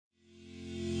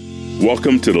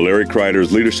Welcome to the Larry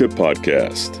Kreider's Leadership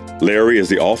Podcast. Larry is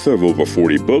the author of over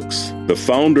 40 books, the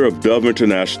founder of Dove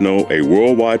International, a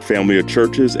worldwide family of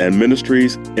churches and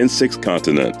ministries in 6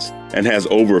 continents, and has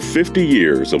over 50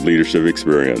 years of leadership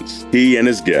experience. He and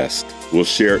his guests will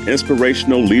share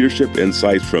inspirational leadership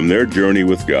insights from their journey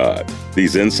with God.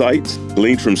 These insights,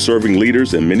 gleaned from serving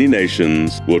leaders in many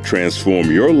nations, will transform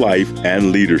your life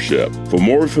and leadership. For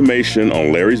more information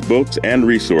on Larry's books and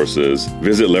resources,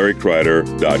 visit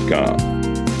LarryKreider.com.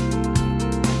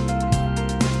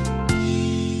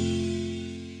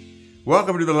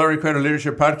 Welcome to the Larry Kreider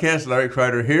Leadership Podcast. Larry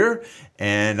Kreider here,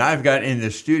 and I've got in the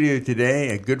studio today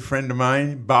a good friend of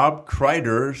mine, Bob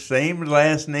Kreider, same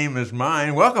last name as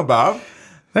mine. Welcome, Bob.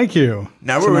 Thank you.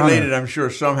 Now, we're related, I'm sure,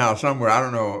 somehow, somewhere. I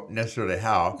don't know necessarily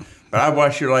how, but I've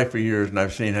watched your life for years, and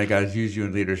I've seen how God's used you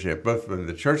in leadership, both from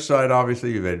the church side,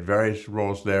 obviously. You've had various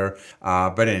roles there,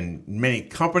 but in many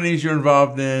companies you're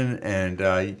involved in,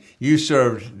 and you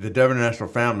served the Dove International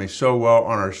family so well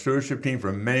on our stewardship team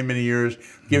for many, many years,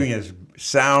 giving us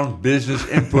sound business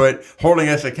input, holding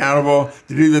us accountable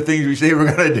to do the things we say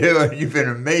we're going to do, and you've been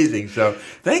amazing. So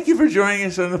thank you for joining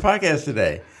us on the podcast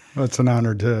today. Well, it's an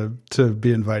honor to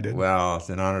be invited. Well, it's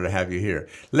an honor to have you here.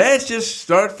 Let's just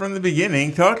start from the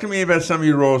beginning. Talk to me about some of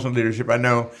your roles in leadership. I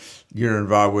know you're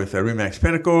involved with RE/MAX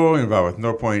Pinnacle, you're involved with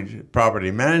North Pointe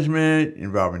Property Management, you're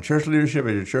involved in church leadership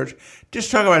at your church. Just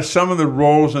talk about some of the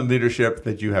roles in leadership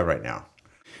that you have right now.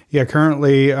 Yeah,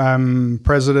 currently I'm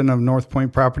president of North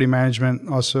Pointe Property Management,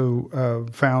 also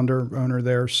founder, owner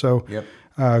there. So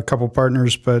a couple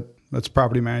partners, but that's a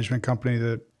property management company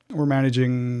that we're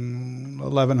managing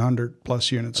 1,100 plus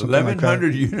units.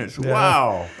 1,100 units. Yeah.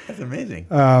 Wow. That's amazing.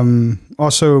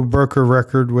 Also broker of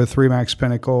record with RE/MAX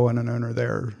Pinnacle and an owner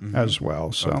there as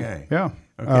well. So, yeah.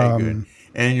 Okay, good.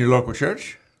 And your local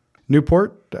church?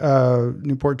 Newport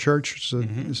Church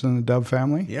is in the Dove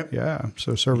family. Yep. Yeah.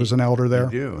 So serve as an elder there.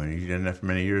 You do. And you've done that for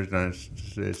many years, done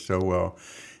it so well.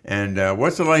 And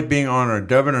what's it like being on our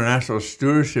Dove International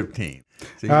stewardship team?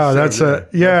 So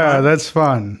that's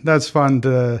fun. That's fun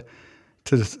to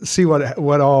see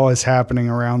what all is happening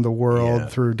around the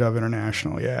world through Dove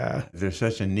International. Yeah. There's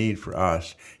such a need for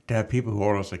us to have people who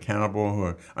hold us accountable,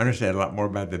 who understand a lot more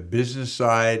about the business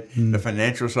side, the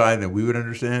financial side than we would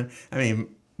understand. I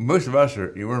mean, most of us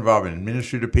we're involved in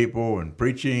ministry to people and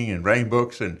preaching and writing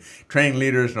books and training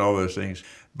leaders and all those things.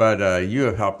 But you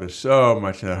have helped us so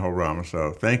much in that whole realm.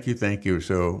 So thank you.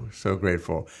 So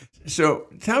grateful. So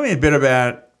tell me a bit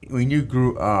about when you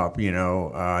grew up,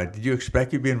 did you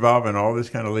expect you'd be involved in all this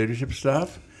kind of leadership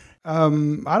stuff? I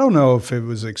don't know if it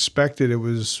was expected. It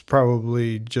was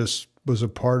probably just was a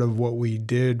part of what we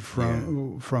did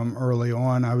from early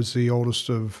on. I was the oldest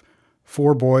of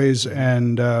 4 boys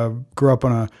and grew up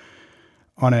in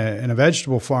a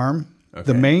vegetable farm. Okay.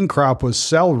 The main crop was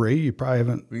celery. You probably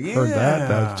haven't heard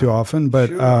that too often.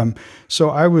 But so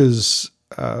I was,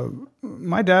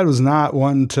 my dad was not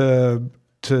one to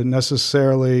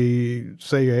necessarily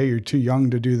say, hey, you're too young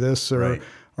to do this or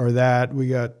that. We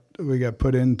got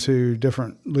put into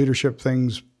different leadership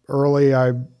things early.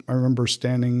 I remember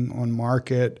standing on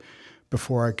market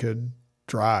before I could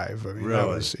drive. I mean, that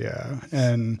was,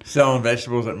 and selling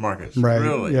vegetables at markets. Right.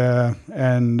 Really? Yeah.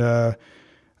 And,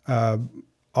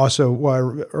 also, I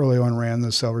early on ran the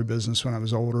celery business when I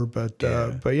was older, but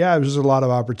it was a lot of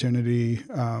opportunity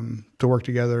to work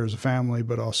together as a family,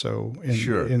 but also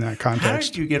in that context. How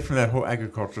did you get from that whole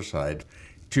agriculture side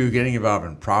to getting involved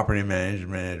in property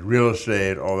management, real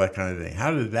estate, all that kind of thing?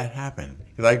 How did that happen?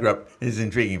 Because I grew up, it's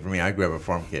intriguing for me, I grew up a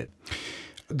farm kid.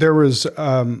 There was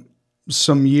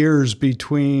some years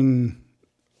between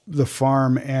the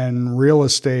farm and real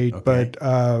estate, but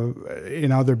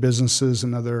in other businesses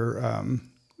and other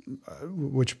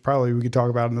which probably we could talk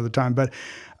about another time. But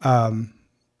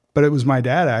it was my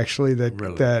dad actually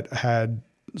that had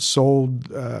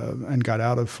sold and got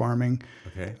out of farming,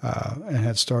 and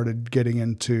had started getting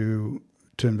into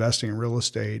investing in real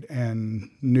estate, and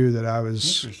knew that I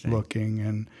was looking,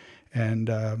 and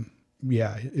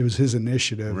it was his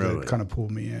initiative that kind of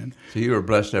pulled me in. So you were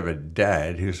blessed to have a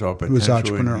dad who saw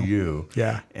potential in you,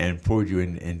 and pulled you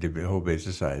into the whole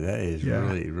business side. That is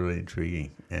really, really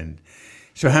intriguing. And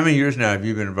so how many years now have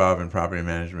you been involved in property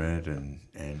management and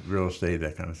real estate,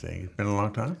 that kind of thing? It's been a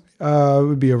long time? It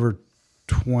would be over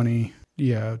 20.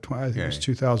 Yeah, I think it was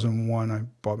 2001 I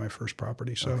bought my first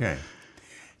property. So. Okay.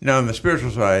 Now, on the spiritual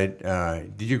side,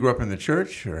 did you grow up in the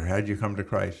church, or how did you come to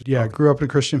Christ? Yeah, I grew up in a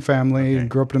Christian family,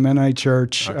 grew up in a Mennonite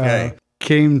church,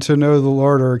 came to know the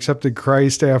Lord or accepted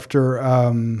Christ after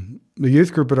the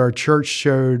youth group at our church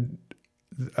showed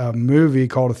a movie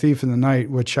called A Thief in the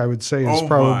Night, which I would say is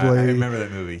probably I remember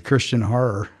that movie. Christian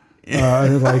horror.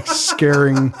 like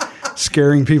scaring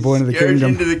people into the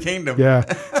kingdom. Into the kingdom. Yeah,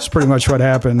 that's pretty much what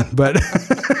happened. But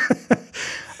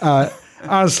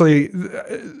honestly,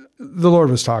 the Lord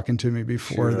was talking to me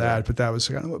before that, but that was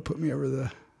kind of what put me over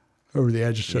the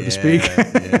edge, so to speak.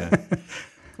 Yeah.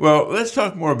 Well, let's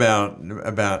talk more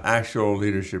about actual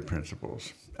leadership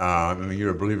principles. I mean,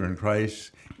 you're a believer in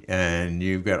Christ, and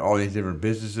you've got all these different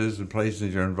businesses and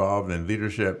places you're involved in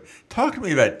leadership. Talk to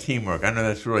me about teamwork. I know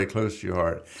that's really close to your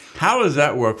heart. How does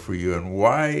that work for you, and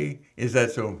why is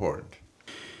that so important?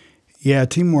 Yeah,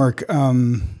 teamwork.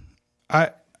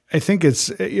 I think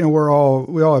it's, we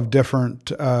all have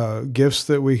different gifts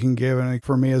that we can give. And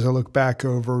for me, as I look back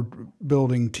over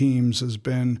building teams, has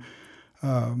been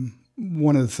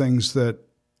one of the things that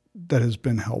has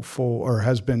been helpful, or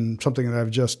has been something that I've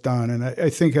just done. And I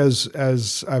think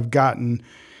as I've gotten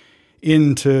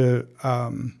into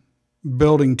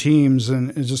building teams,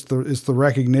 and it's the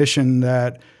recognition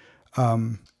that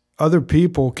other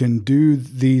people can do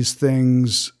these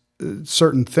things,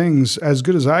 certain things, as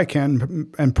good as I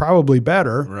can, and probably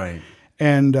better. Right.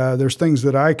 And there's things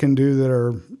that I can do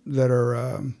that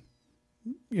are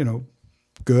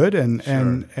good,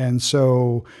 and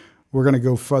so we're going to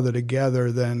go further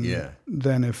together than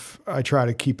if I try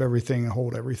to keep everything and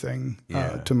hold everything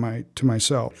to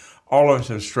myself. All of us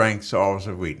have strengths, all of us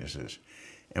have weaknesses,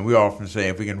 and we often say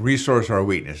if we can resource our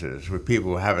weaknesses with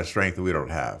people who have a strength that we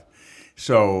don't have.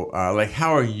 So,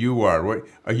 how are you? What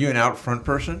are you, an out front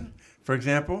person, for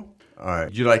example?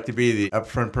 Would you like to be the up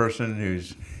front person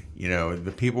who's,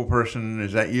 the people person?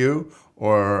 Is that you?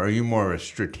 Or are you more of a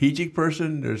strategic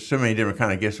person? There's so many different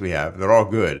kind of gifts we have. They're all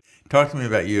good. Talk to me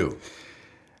about you.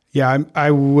 Yeah,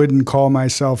 I wouldn't call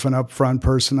myself an upfront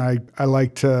person. I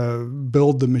like to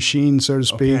build the machine, so to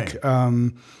speak.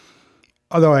 Okay.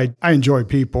 Although I enjoy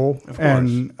people, of course.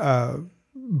 And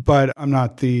but I'm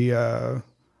not the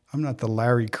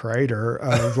Larry Kreider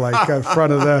of in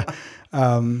front of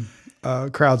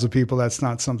the crowds of people. That's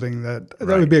not something that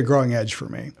would be a growing edge for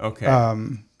me. Okay.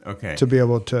 Okay. To be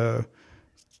able to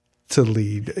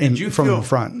lead from the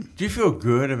front. Do you feel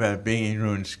good about being in your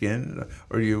own skin,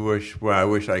 or do you wish? Well, I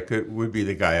wish I would be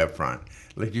the guy up front.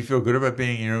 Do you feel good about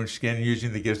being in your own skin,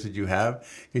 using the gifts that you have?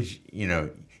 Because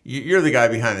you're the guy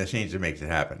behind the scenes that makes it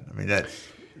happen. I mean,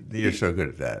 you're so good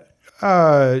at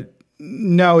that.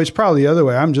 No, it's probably the other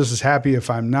way. I'm just as happy if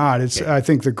I'm not. I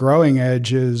think the growing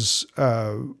edge is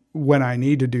when I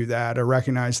need to do that, or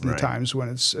recognizing the times when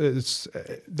there's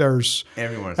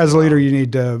as a leader you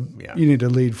need to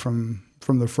lead from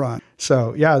the front.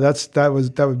 So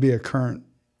that would be a current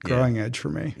growing edge for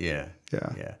me. Yeah.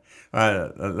 I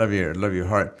love your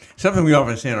heart. Something we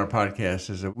often say on our podcast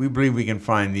is that we believe we can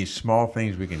find these small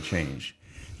things we can change.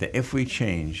 That if we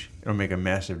change, it'll make a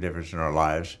massive difference in our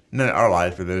lives. Not our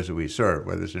lives, but those that we serve,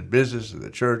 whether it's in business or the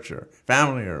church or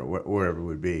family or wherever it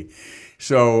would be.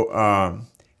 So are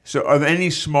there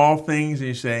any small things that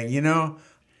you're saying, and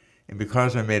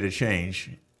because I made a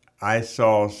change, I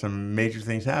saw some major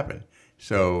things happen.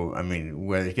 So, I mean,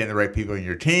 whether you're getting the right people in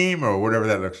your team or whatever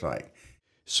that looks like.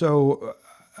 So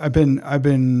I've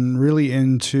been really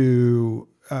into,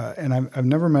 and I've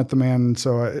never met the man,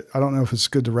 so I don't know if it's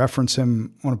good to reference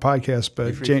him on a podcast,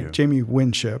 but Jamie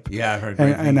Winship. Yeah, I've heard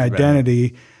and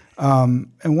identity.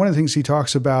 And one of the things he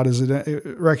talks about is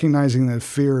recognizing that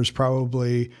fear is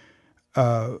probably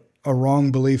a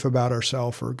wrong belief about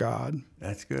ourselves or God.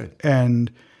 That's good.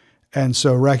 And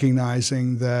so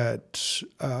recognizing that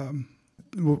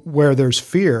where there's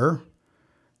fear,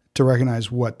 to recognize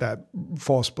what that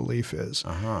false belief is.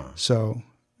 Uh-huh. So,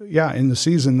 in the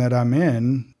season that I'm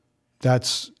in, that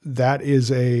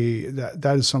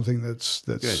is something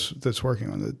that's working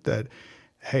on it. That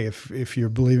hey, if you're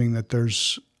believing that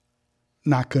there's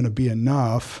not going to be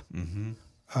enough,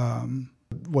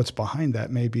 what's behind that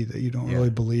may be that you don't really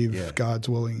believe God's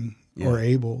willing or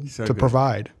able to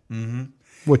provide,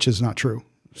 which is not true.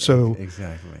 So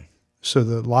exactly. So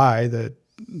the lie that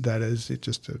is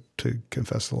just to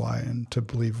confess the lie and to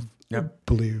believe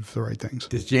the right things.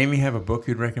 Does Jamie have a book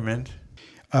you'd recommend?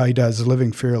 He does,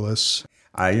 Living Fearless.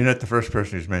 You're not the first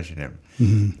person who's mentioned him.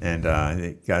 Mm-hmm. And I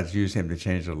think God's used him to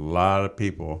change a lot of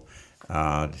people,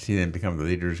 to see them become the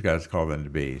leaders God's called them to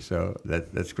be. So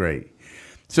that's great.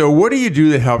 So what do you do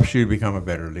that helps you become a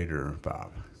better leader,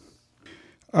 Bob?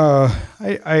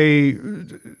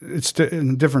 It's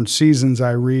in different seasons.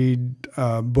 I read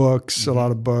books, a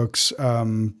lot of books.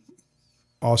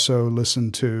 Also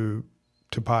listen to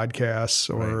podcasts,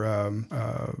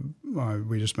 or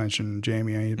we just mentioned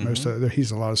Jamie.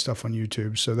 He's a lot of stuff on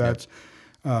YouTube. So that's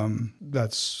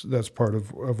part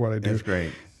of what I do. That's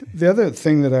great. The other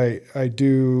thing that I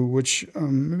do, which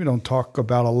maybe don't talk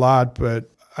about a lot,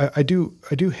 but I do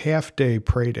half-day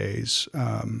pray days.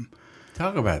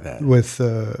 Talk about that. With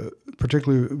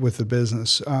particularly with the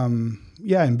business.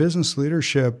 In business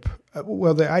leadership,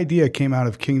 well, the idea came out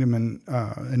of Kingdom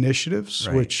Initiatives,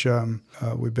 Right. which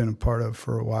we've been a part of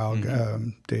for a while.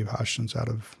 Dave Hodgson's out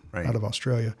of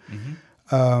Australia.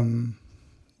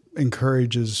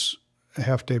 Encourages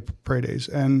half-day pray days,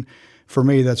 and for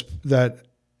me, that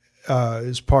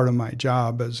is part of my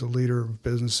job as a leader of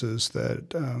businesses.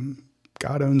 That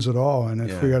God owns it all, and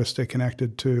if we got to stay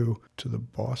connected to the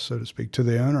boss, so to speak, to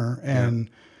the owner, and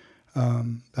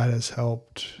that has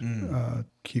helped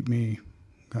keep me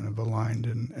kind of aligned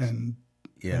and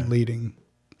leading.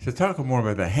 So talk more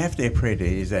about that half-day prayer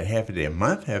day. Is that half a day a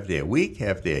month, half a day a week,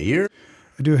 half a day a year?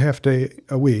 I do a half day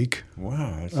a week.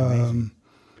 Wow, that's amazing.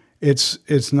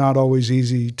 It's not always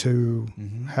easy to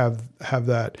have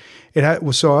that.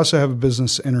 So I also have a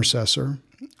business intercessor.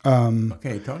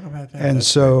 Okay, talk about that. And That's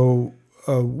so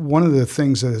one of the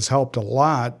things that has helped a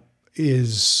lot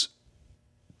is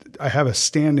I have a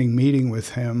standing meeting with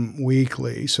him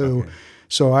weekly. So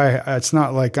it's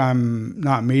not like I'm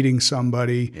not meeting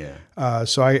somebody. Yeah.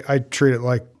 So I treat it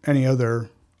like any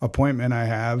other appointment I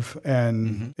have.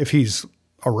 And if he's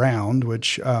around,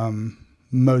 which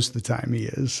most of the time he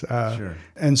is. Sure.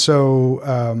 And so,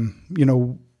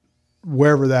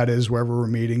 wherever that is, wherever we're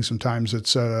meeting, sometimes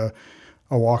it's a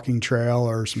walking trail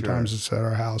or sometimes it's at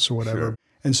our house or whatever. Sure.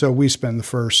 And so we spend the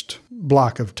first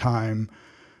block of time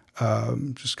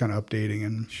just kind of updating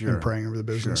and praying over the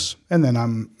business. And then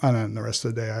the rest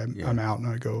of the day I'm out and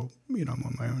I go, I'm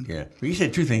on my own. Yeah. Well, you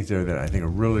said two things there that I think are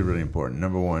really, really important.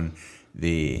 Number one,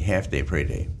 the half-day pray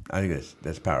day. I think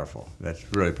that's powerful. That's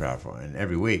really powerful. And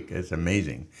every week, it's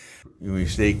amazing. When you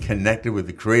stay connected with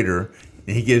the Creator,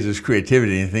 He gives us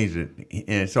creativity and things, and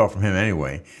it's all from Him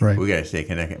anyway. Right. We got to stay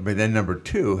connected. But then number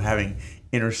two, having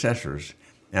intercessors.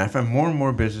 And I find more and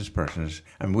more business persons,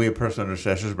 we have personal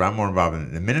intercessors, but I'm more involved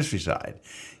in the ministry side,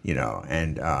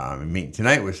 and I'm meeting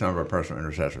tonight with some of our personal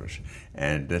intercessors.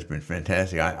 And that's been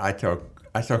fantastic. I tell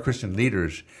Christian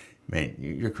leaders, man,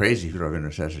 you're crazy if you don't have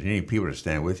intercessors. You need people to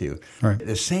stand with you. Right.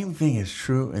 The same thing is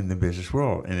true in the business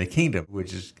world, in the kingdom,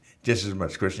 which is just as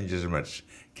much Christian, just as much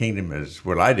kingdom as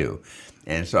what I do.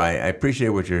 And so I appreciate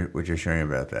what you're sharing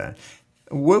about that.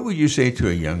 What would you say to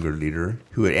a younger leader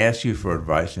who would ask you for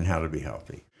advice on how to be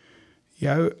healthy?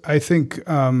 Yeah, I think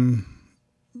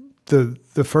the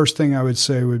first thing I would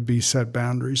say would be set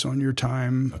boundaries on your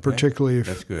time, particularly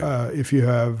if you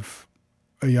have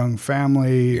a young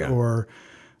family or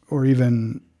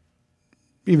even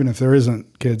if there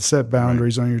isn't kids, set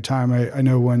boundaries on your time. I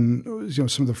know when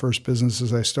some of the first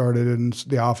businesses I started and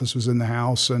the office was in the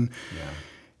house, and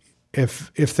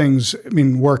if things,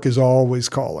 work is always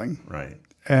calling, right?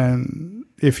 And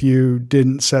if you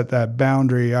didn't set that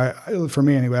boundary, for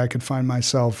me anyway, I could find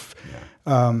myself.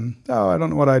 I don't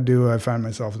know what I do. I find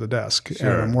myself at the desk and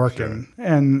I'm working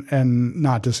and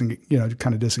not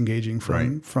kind of disengaging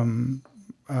from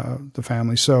the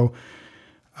family. So.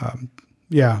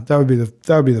 That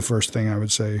would be the first thing I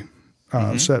would say.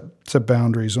 Set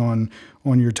boundaries on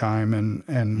your time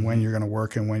and when you're going to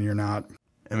work and when you're not.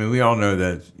 We all know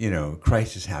that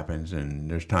crisis happens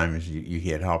and there's times you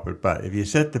can't help it. But if you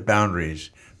set the boundaries,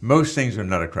 most things are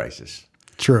not a crisis.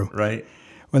 True. Right.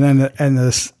 Well, then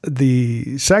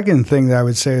the second thing that I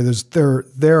would say is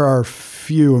there are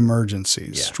few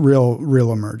emergencies,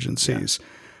 real emergencies.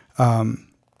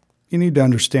 You need to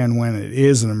understand when it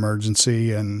is an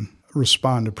emergency and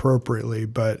respond appropriately,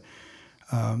 but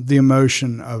the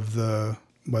emotion of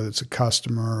whether it's a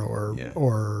customer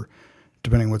or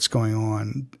depending what's going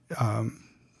on,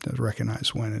 to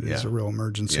recognize when it is a real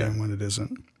emergency and when it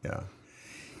isn't.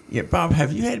 Yeah, Bob,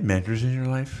 have you had mentors in your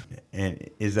life, and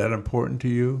is that important to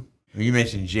you? You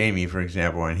mentioned Jamie, for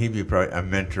example, and he'd be probably a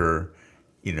mentor,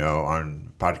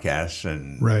 on podcasts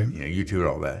and YouTube and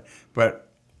all that.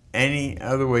 But any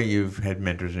other way you've had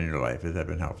mentors in your life, has that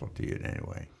been helpful to you in any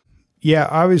way? Yeah,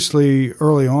 obviously,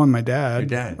 early on, my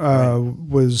dad,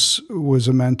 was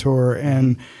a mentor,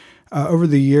 and over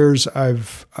the years,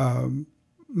 I've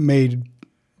made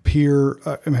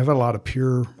I've had a lot of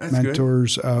peer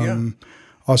mentors.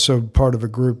 Also, part of a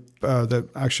group that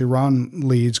actually Ron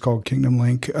leads called Kingdom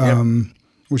Link,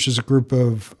 which is a group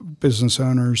of business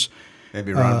owners.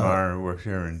 Maybe Ron Meyer works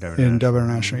here in Denver. In Denver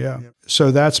International,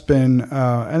 So that's been,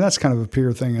 and that's kind of a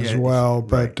peer thing as well.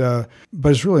 But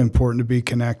it's really important to be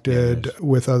connected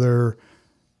with other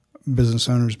business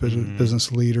owners,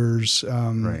 business leaders,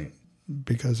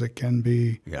 because it can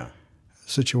be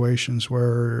situations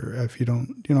where if you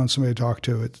don't have somebody to talk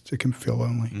to, it can feel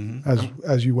lonely,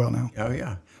 as you well know. Oh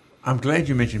yeah, I'm glad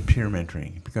you mentioned peer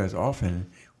mentoring because often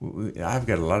I've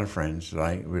got a lot of friends that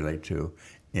I relate to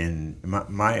in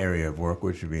my area of work,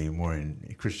 which would be more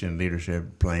in Christian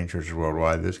leadership, planting churches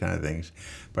worldwide, those kind of things.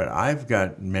 But I've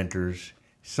got mentors.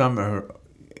 Some are,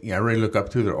 I really look up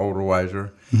to. They're older,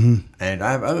 wiser. Mm-hmm. And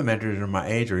I have other mentors that are my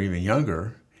age or even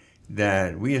younger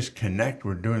that we just connect.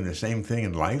 We're doing the same thing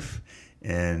in life.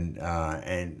 And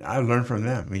I learn from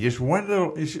them. I mean, just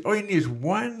all you need is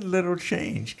one little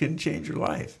change can change your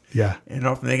life. Yeah. And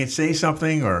often they can say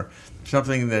something or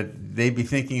something that they be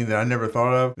thinking that I never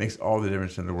thought of. Makes all the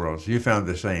difference in the world. So you found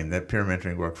the same, that peer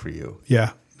mentoring worked for you.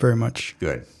 Yeah, very much.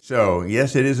 Good. So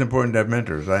yes, it is important to have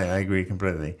mentors. I agree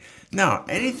completely. Now,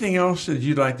 anything else that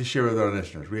you'd like to share with our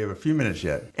listeners? We have a few minutes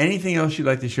yet. Anything else you'd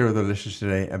like to share with our listeners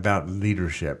today about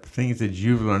leadership? Things that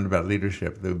you've learned about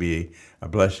leadership that would be a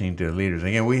blessing to leaders.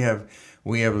 Again, we have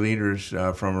leaders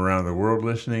from around the world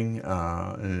listening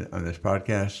on this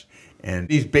podcast, and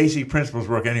these basic principles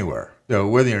work anywhere. So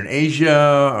whether you're in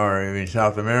Asia or in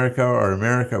South America or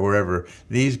America, wherever,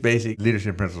 these basic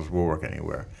leadership principles will work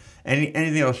anywhere.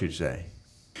 Anything else you'd say?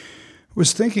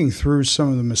 Was thinking through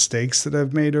some of the mistakes that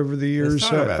I've made over the years. Let's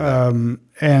talk about that.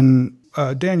 And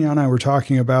Danielle and I were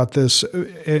talking about this,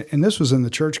 and this was in the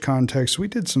church context. We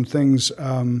did some things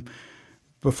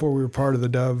before we were part of the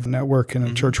Dove Network in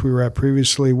a church we were at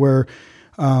previously where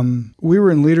we were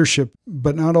in leadership,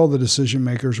 but not all the decision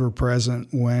makers were present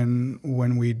when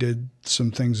we did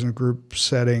some things in a group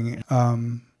setting.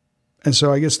 And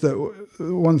so I guess the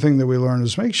one thing that we learned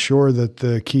is make sure that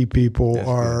the key people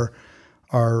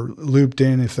are looped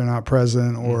in if they're not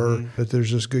present, or that there's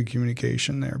just good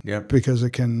communication there. Yep. Because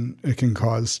it can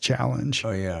cause challenge.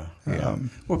 Oh yeah.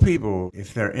 Well, people,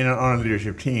 if they're on a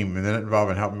leadership team and they're not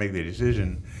involved in helping make the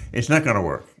decision, it's not going to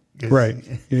work. Right.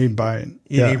 You need buy-in.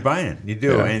 You need buy-in. You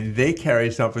do, and they carry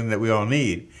something that we all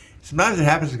need. Sometimes it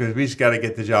happens because we just got to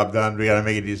get the job done. We got to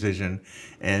make a decision,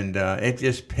 and it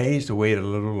just pays to wait a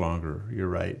little longer. You're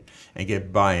right, and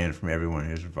get buy-in from everyone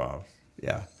who's involved.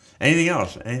 Yeah. Anything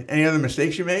else? Any other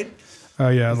mistakes you made? Oh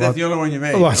yeah, Is that the only one you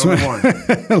made?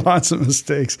 Lots of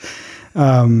mistakes.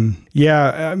 I mean,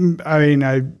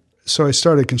 so I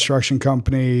started a construction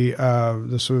company.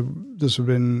 This would have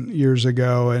been years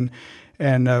ago, and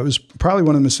it was probably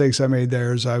one of the mistakes I made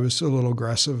there is I was a little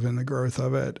aggressive in the growth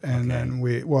of it, and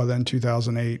then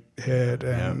 2008 hit,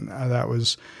 and that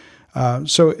was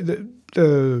so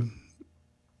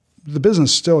the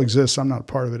business still exists. I'm not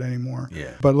part of it anymore.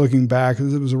 Yeah. But looking back,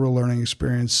 it was a real learning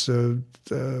experience to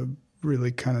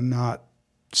really kind of not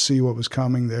see what was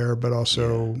coming there, but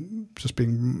also just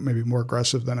being maybe more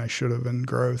aggressive than I should have in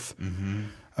growth.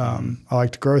 I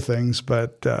like to grow things,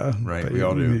 but we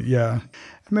all do. Yeah.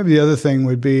 Maybe the other thing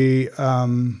would be,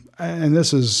 and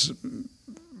this is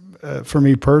for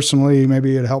me personally,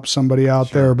 maybe it helps somebody out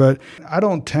there, but I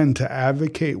don't tend to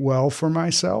advocate well for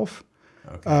myself.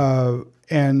 Okay.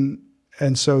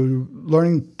 And so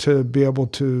learning to be able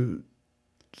to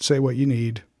say what you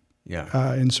need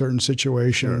in certain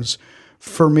situations. Sure.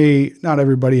 For me, not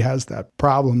everybody has that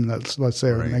problem that's, let's say,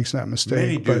 or makes that mistake.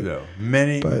 Many do, though.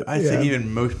 I'd say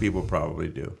even most people probably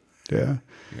do. Yeah.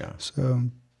 Yeah. So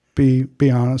be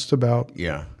honest about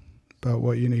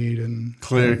what you need and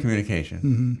clear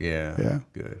communication. Mm-hmm. Yeah.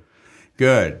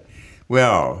 Good.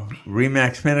 Well,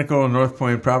 Remax Pinnacle, North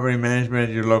Pointe Property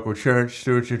Management, your local church,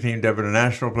 stewardship team, Dove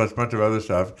International, plus a bunch of other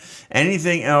stuff.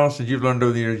 Anything else that you've learned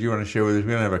over the years you want to share with us?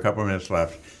 We only have a couple of minutes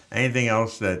left. Anything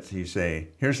else that you say,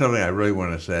 here's something I really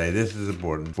want to say. This is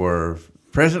important for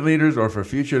present leaders or for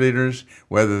future leaders,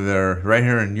 whether they're right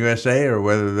here in USA or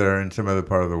whether they're in some other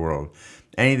part of the world.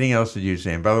 Anything else that you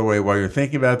say? And by the way, while you're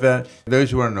thinking about that,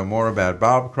 those who want to know more about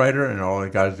Bob Kreider and all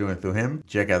that God's doing through him,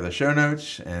 check out the show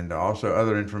notes and also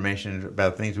other information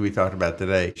about things we talked about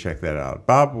today. Check that out.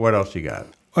 Bob, what else you got?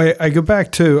 I go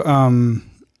back to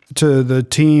the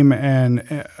team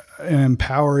and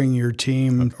empowering your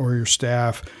team or your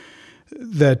staff,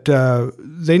 that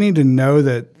they need to know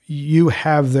that you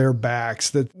have their backs,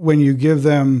 that when you give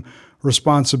them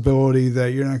responsibility,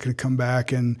 that you're not going to come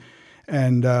back and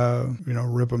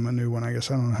rip them a new one. I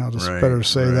guess I don't know how to better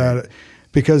say that,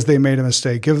 because they made a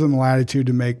mistake. Give them latitude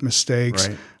to make mistakes.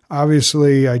 Right.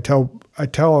 Obviously, I tell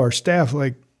our staff,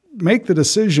 like, make the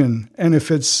decision, and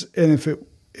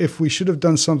if we should have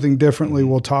done something differently,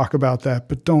 we'll talk about that.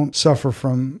 But don't suffer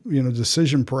from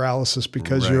decision paralysis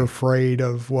because you're afraid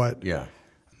of what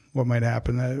might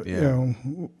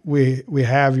happen. We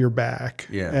have your back.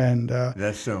 Yeah, and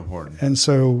that's so important. And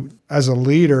so, as a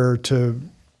leader, to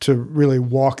really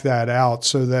walk that out,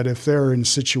 so that if they're in a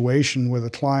situation with a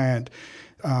client,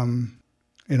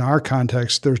 in our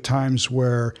context, there are times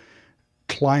where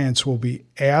clients will be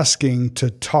asking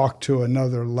to talk to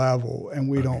another level, and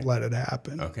we don't let it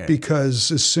happen. Okay.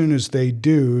 Because as soon as they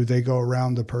do, they go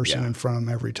around the person in front of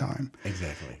them every time.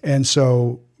 Exactly. And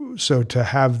so to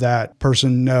have that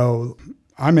person know,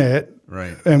 I'm it.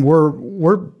 Right. And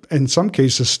we're in some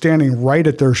cases standing right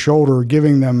at their shoulder,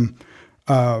 giving them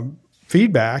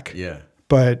feedback. Yeah.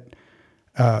 But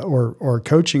or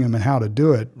coaching them in how to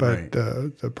do it, but Right.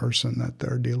 the person that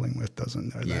they're dealing with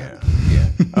doesn't know that.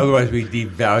 Yeah. Otherwise, we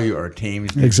devalue our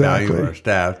teams, devalue Exactly. our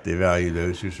staff, devalue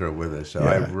those who serve with us. So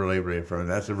I really affirm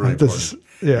that's a really This-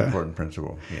 important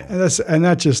principle. Yeah. And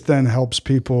that just then helps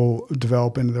people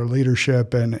develop into their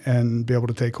leadership and be able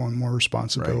to take on more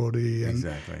responsibility. Right. And,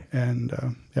 Exactly. And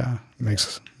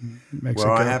makes Well,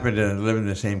 it I go. happen to live in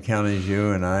the same county as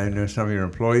you, and I know some of your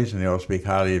employees, and they all speak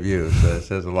highly of you. So that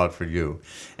says a lot for you.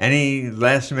 Any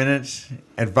last minute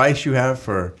advice you have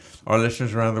for our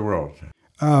listeners around the world?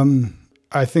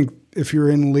 I think if you're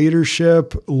in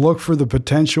leadership, look for the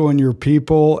potential in your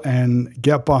people and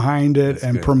get behind it. That's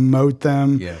and good. promote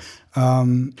them. Yes.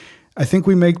 I think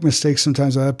we make mistakes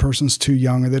sometimes. That person's too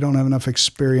young or they don't have enough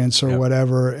experience or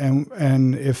whatever.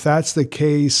 And if that's the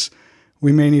case,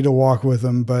 we may need to walk with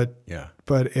them. But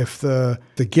if the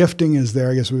gifting is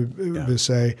there, I guess we would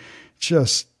say,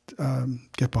 just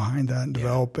get behind that and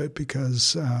develop it,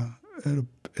 because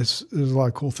there's a lot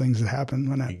of cool things that happen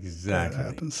when that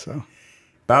happens. So.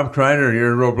 Bob Kreider,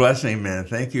 you're a real blessing, man.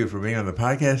 Thank you for being on the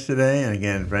podcast today. And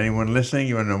again, for anyone listening,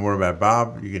 you want to know more about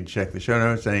Bob, you can check the show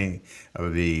notes. Any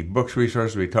of the books,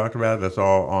 resources we talked about, that's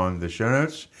all on the show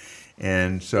notes.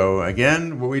 And so,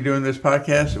 again, what we do in this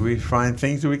podcast is we find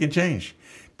things that we can change,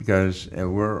 because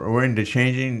we're into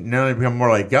changing, not only become more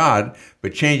like God,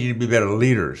 but changing to be better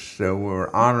leaders. So we're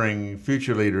honoring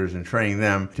future leaders and training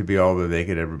them to be all that they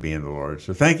could ever be in the Lord.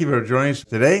 So thank you for joining us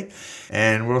today,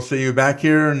 and we'll see you back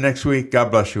here next week. God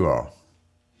bless you all.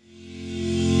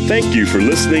 Thank you for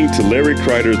listening to Larry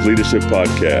Kreider's Leadership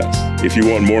Podcast. If you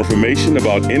want more information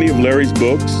about any of Larry's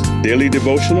books, daily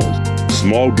devotionals,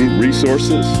 small group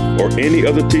resources, or any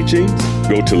other teachings,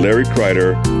 go to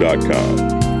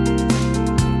larrykreider.com.